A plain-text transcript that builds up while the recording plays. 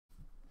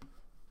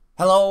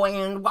Hello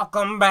and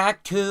welcome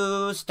back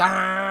to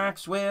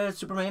Stocks with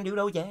Superman Dude.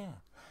 Oh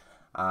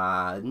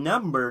yeah.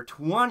 Number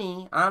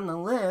 20 on the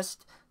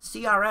list,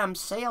 CRM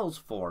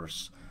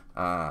Salesforce,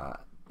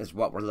 is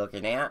what we're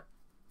looking at.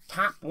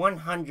 Top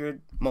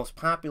 100 most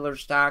popular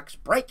stocks,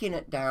 breaking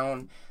it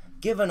down,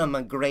 giving them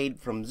a grade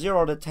from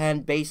 0 to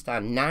 10 based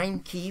on 9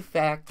 key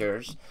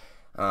factors.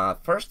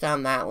 First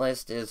on that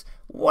list is,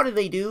 what do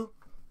they do?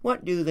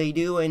 What do they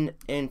do? And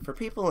for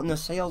people in the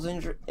sales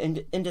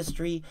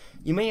industry,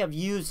 you may have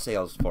used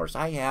Salesforce.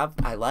 I have.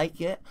 I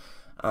like it.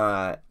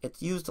 It's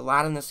used a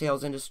lot in the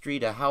sales industry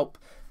to help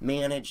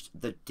manage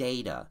the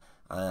data.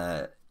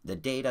 The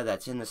data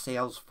that's in the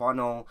sales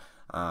funnel,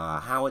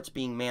 how it's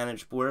being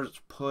managed, where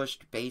it's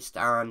pushed based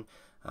on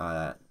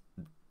the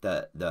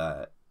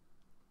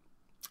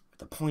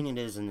point it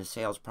is in the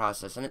sales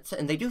process.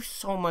 And they do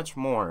so much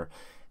more.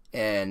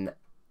 And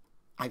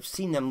I've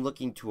seen them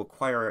looking to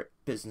acquire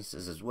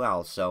businesses as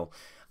well, so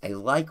I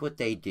like what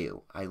they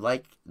do. I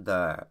like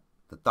the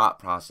thought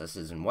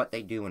processes and what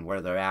they do and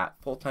where they're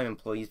at. Full-time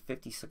employees,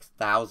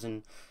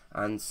 56,000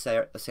 on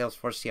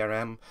Salesforce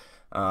CRM.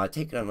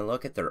 Taking a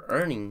look at their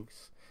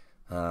earnings,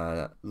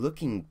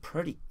 looking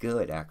pretty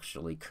good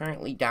actually.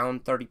 Currently down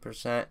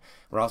 30%.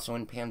 We're also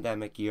in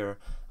pandemic year,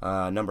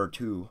 number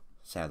 2.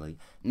 Sadly.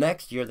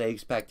 Next year, they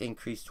expect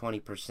increase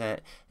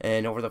 20%,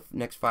 and over the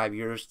next 5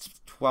 years,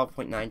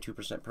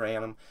 12.92% per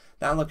annum.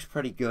 That looks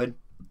pretty good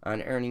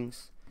on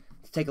earnings.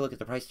 Let's take a look at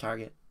the price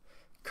target.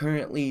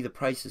 Currently, the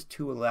price is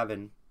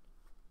 $211.61,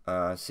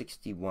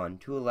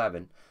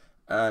 $211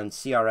 on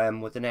CRM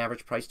with an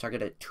average price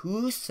target at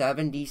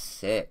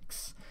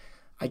 $276.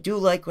 I do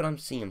like what I'm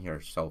seeing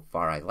here so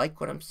far.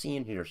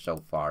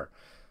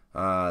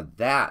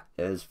 That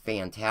is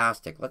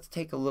fantastic. Let's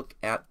take a look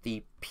at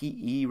the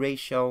PE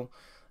ratio.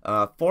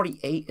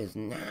 48 is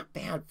not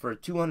bad for a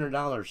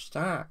 $200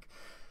 stock.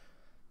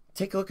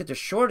 Take a look at the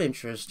short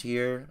interest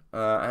here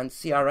on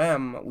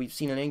CRM. We've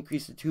seen an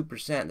increase of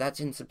 2%.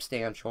 That's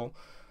insubstantial.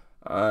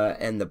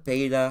 And the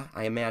beta,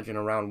 I imagine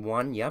around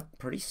 1. Yep,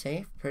 pretty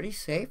safe.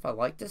 I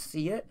like to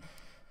see it.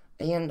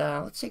 And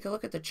let's take a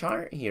look at the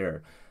chart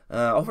here.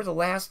 Over the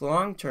last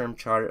long-term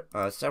chart,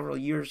 several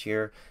years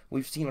here,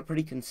 we've seen a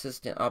pretty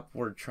consistent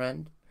upward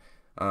trend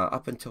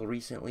up until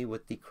recently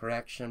with the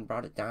correction.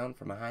 Brought it down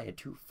from a high of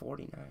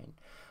 $249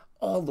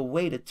 all the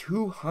way to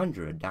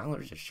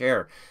 $200 a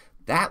share.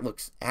 That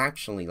looks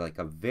actually like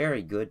a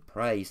very good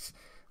price.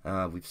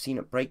 We've seen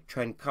it break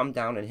trend, come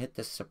down, and hit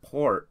the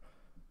support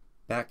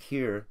back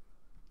here,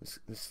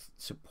 this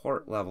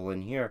support level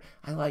in here.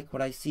 I like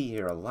what I see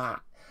here a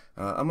lot.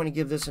 I'm going to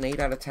give this an 8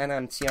 out of 10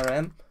 on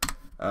CRM.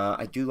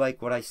 I do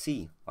like what I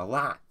see a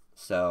lot.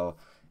 So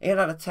 8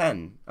 out of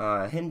 10,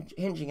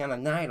 hinging on a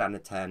 9 out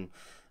of 10.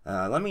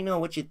 Let me know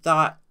what you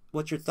thought,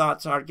 what your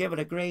thoughts are. Give it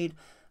a grade,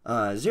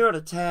 0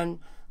 to 10.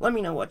 Let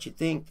me know what you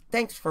think.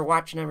 Thanks for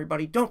watching,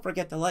 everybody. Don't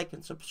forget to like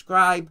and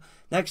subscribe.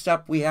 Next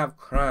up, we have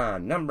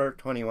Cron, number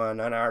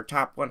 21 on our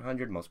top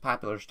 100 most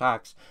popular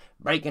stocks,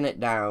 breaking it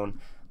down,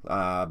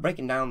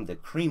 breaking down the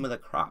cream of the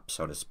crop,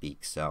 so to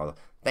speak. So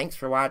thanks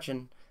for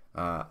watching.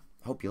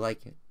 Hope you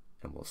like it,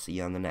 and we'll see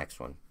you on the next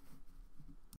one.